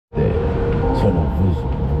tunnel vision,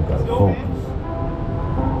 man. We gotta focus.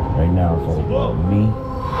 Right now it's all about me,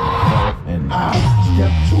 and I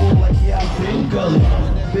step to him like yeah, I've been gully,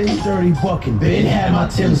 been dirty bucking, been had my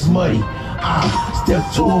Tim's muddy. I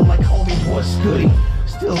step to him like homie, what's goody?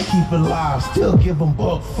 Still keep it live, still give him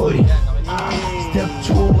buck footy. I step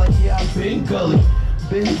to him like yeah, I've been gully,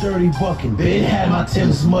 been dirty bucking, been had my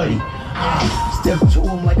Tim's muddy. I step to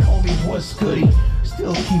him like homie, what's goody?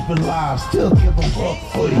 Still keep it live, still give him buck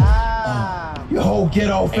footy. Your whole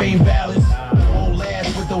ghetto fame balance won't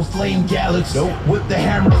last with those lame gallants. Whip the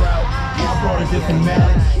hammer out, I brought a different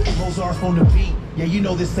mallet. Mozart on the beat, yeah, you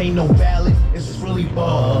know this ain't no ballad. It's just really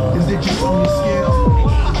bug. Is it just on your scale?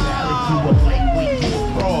 It ain't valid. You a lightweight, you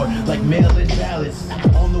a fraud, like mail-in ballots.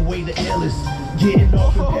 On the way to Ellis, getting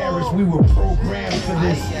off in Paris. We were programmed for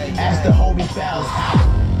this. Ask the homie Ballas.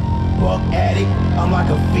 Buck addict, I'm like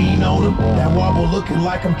a fiend on him. That wobble looking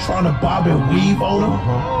like I'm trying to bob and weave on him.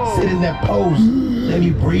 Sit in that pose, let me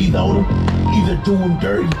breathe on him. Either do him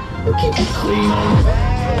dirty or keep it clean on him.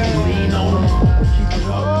 Lean on him or keep it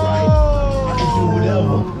upright. I can do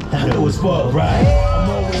whatever, I know it's Buck, right? I'm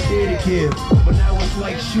always here to give, but now it's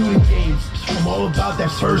like shooting games. I'm all about that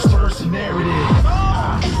first person narrative.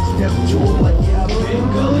 I step to him like yeah, I've been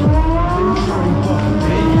gully, been dirty bucking,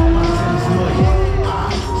 been had my tennis money.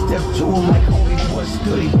 Step to him like homie, what's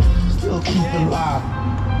goody? Still keep it live.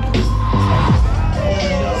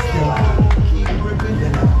 Holding up till I keep ripping,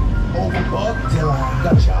 then I overbuck till I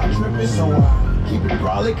got y'all tripping. So I keep it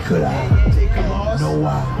brolic, could I take a loss? No,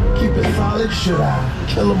 I keep it solid, should I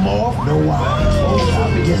kill them off? No, I won't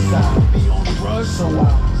stop it, yes I be on the rush, so I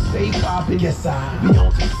stay popping, yes I be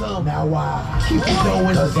on to some. Now I keep it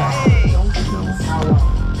going, cause I don't snooze. How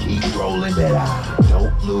I keep rolling, that I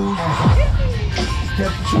don't lose.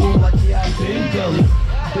 Step to him like yeah, I've been gully,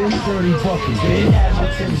 been dirty bucking, been had my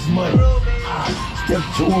Tim's money. I step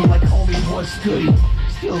to him like homie, what's goody?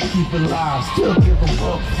 Still keep it live, still give him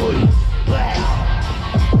buck footy. Blow,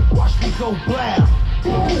 watch me go blow.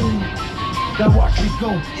 Boom, now watch me go.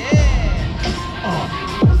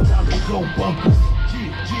 It's time to go bumpers.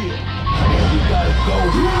 Yeah, we gotta go.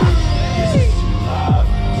 This is too live,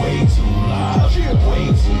 way too live, way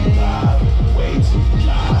too live, way too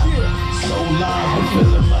live. So live, I'm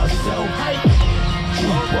feeling myself.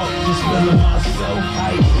 Too buck, just feeling myself.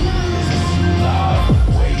 This is too live,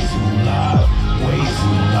 way too live, way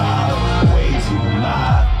too live, way too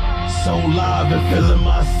live. So live and feeling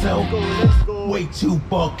myself. Way too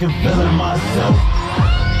buck and feeling myself.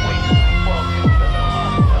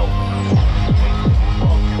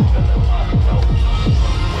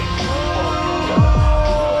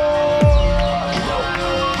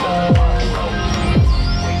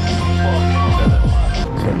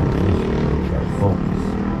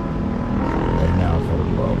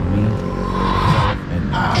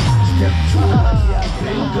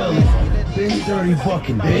 Been dirty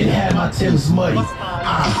bucking, been had my Tim's muddy.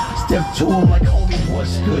 I step to him like homie,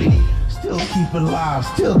 what's goody? Still keep it live,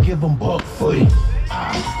 still give him buck footy.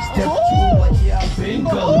 I step to him like yeah, I've been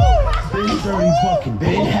gully, been dirty bucking,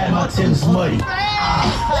 been had my Tim's muddy.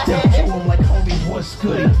 I step to him like homie, what's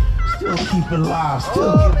goody? Still keep it live,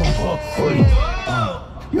 still give him buck footy.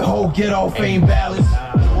 Your whole ghetto fame balance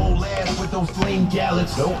won't last with those lame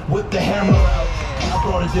gallants. Whip the hammer out, I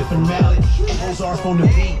brought a different mallet. Mozart on the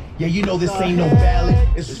beat, yeah, you know this ain't no ballad.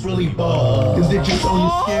 It's just really bug. Is it just on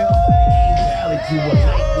your scale? It ain't valid. You a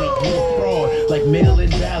lightweight, you a fraud, like mail-in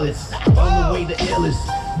ballots. On the way to Ellis,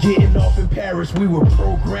 getting off in Paris. We were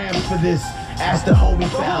programmed for this. Ask the homie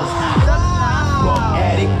Ballas. Buck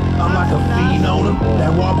addict, I'm like a fiend on him.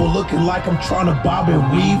 That wobble looking like I'm trying to bob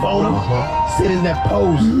and weave on him. Sit in that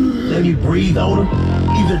pose, let me breathe on him.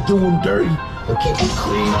 Either do him dirty or keep him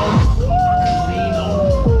clean on him. Lean on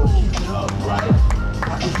him, keep it upright.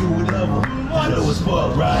 I can do whatever, I know it's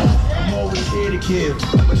Buck, right? I'm always here to give,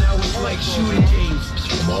 but now it's like shooting games.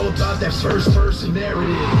 I'm all about that first person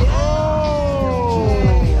narrative.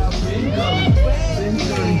 I've been gully, been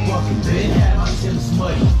dirty bucking, been had my Tim's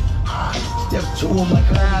muddy. I step to him like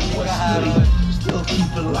I'm what's goody, still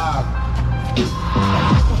keep it live.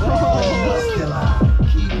 Still I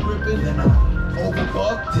keep ripping, then I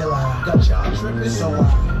overbuck till I got y'all tripping. So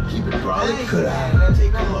I keep it brolic, could I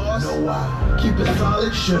take a loss? No, I keep it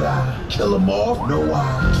solid, should I kill them off? No,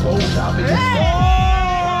 I won't stop it.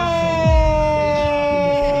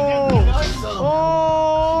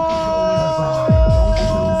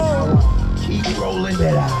 Keep rolling,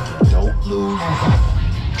 that I don't lose.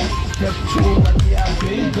 Step to him like yeah, I've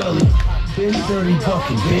been gully, been dirty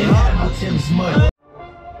bucking, been had my Tim's money.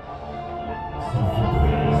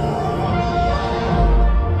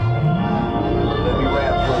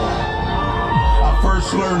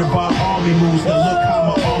 first learned about army moves, now look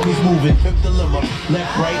how my army's moving. Fifth dilemma,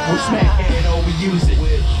 left, right, we're smackhead, overuse it.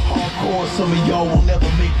 Hardcore, some of y'all will never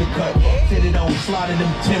make the cut. Fit it on, sliding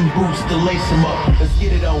them 10 boots to lace them up. Let's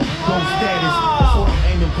get it on, go status, that's what I'm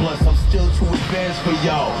aiming. Plus, I'm still too advanced for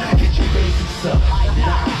y'all. Get your basics up.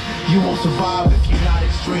 Nah, you won't survive if you're not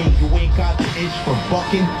extreme. You ain't got the itch for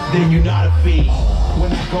bucking, then you're not a fiend.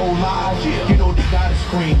 When I go live, you know they gotta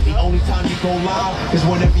scream. The only time you go live is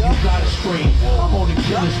whenever you gotta stream. I'm on the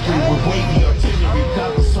killing street with wavy artillery.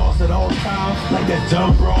 Got the sauce at all times, like that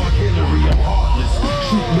dumb broad Hillary. I'm heartless,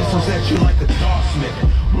 shoot missiles at you like a dartsmith.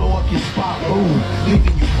 Blow up your spot, boom,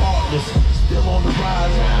 leaving you heartless. Still on the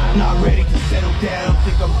rise, not ready to settle down.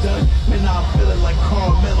 Think I'm done, man, I'm feeling like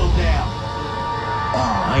Carmelo now.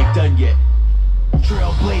 I ain't done yet.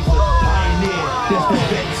 Trailblazer, pioneer, that's the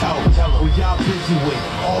vet talk. What y'all busy with,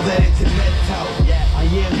 all that internet talk. I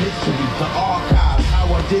am history, the archives, how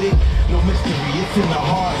I did it, no mystery, it's in the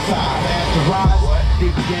hard side. After rise,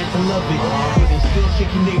 they began to love it, but they still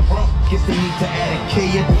shaking their rump. Guess they need to add a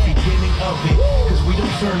K at the beginning of it, cause we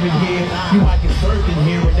don't serve in here, you might get served in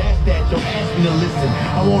here, and that's that, don't ask me to listen,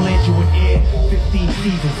 I won't let you in here. 15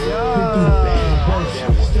 seasons, been through the bad and worse,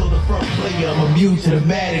 still the front player, I'm immune to the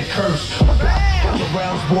mad and curse. Hella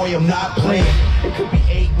rounds, boy, I'm not playing. It could be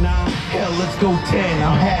 8, 9, hell, let's go 10.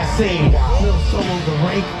 I'm half sane. Little solo the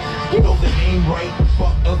rank, you know the aim right.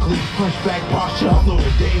 Fuck ugly, punchback posture, I know the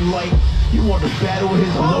game light. You want to battle,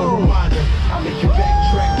 here's a little reminder. I make you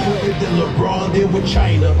backtrack quicker than LeBron did with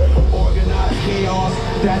China. Organized chaos,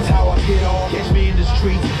 that's how I get off. Catch me in the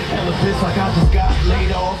streets, hella pissed like I just got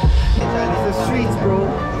laid off. It's the streets, bro.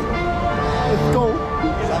 Let's go.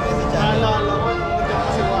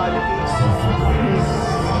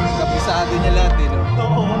 Kapisado niya lahat eh, no?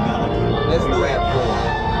 Let's do it. I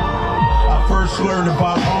first learned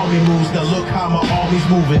about army moves, now look how my army's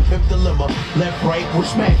moving. Fifth dilemma, left, right, we're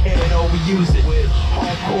smackhead and overuse it.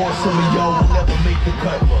 Hardcore, some of y'all will never make the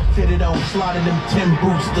cut. Fit it on, sliding them 10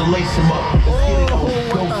 boots to lace them up. Let's get it on,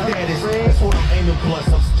 go status, that's what I'm aiming. Plus,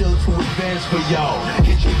 I'm still too advanced for y'all.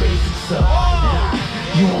 Get your basics up. Nah,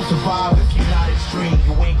 you won't survive if you're not extreme.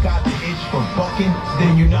 You ain't got the itch for bucking,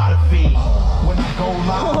 then you're not a fiend. When I go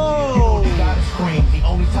live, you know they gotta scream. The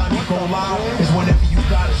only time you go live is whenever you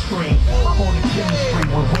gotta stream. I'm on the killing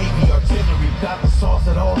street with wavy artillery. Got the sauce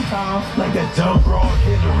at all times, like that dumb broad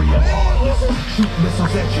Hillary. I'm heartless, shoot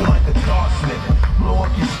missiles at you like a dartsmith. Blow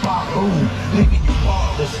up your spot, boom, leaving you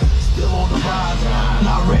heartless. Still on the rise,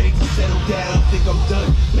 not ready to settle down. Think I'm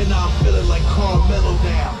done, man, I'm feeling like Carmelo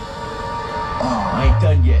now. I ain't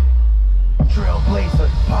done yet. Trailblazer,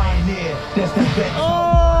 pioneer, that's the vet talk.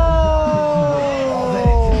 All that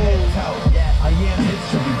internet talk. I am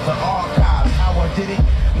history, the archives, how I did it,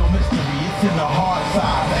 no mystery, it's in the hard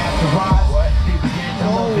side. After rise, they began to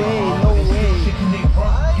love it. But they still shaking their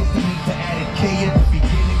rump, guess they need to add a K at the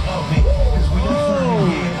beginning of it. Cause we don't serve in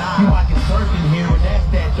here, you might get served in here, and that's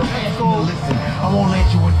that, don't ask me to listen. I won't let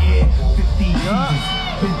you in here, 15 seasons.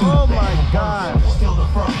 Been through the bad and worse. Still the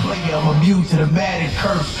front player, I'm immune to the mad and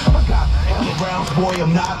curse. I got hella rounds, boy,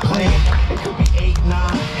 I'm not playing. It could be 8,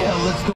 9, hell, let's go.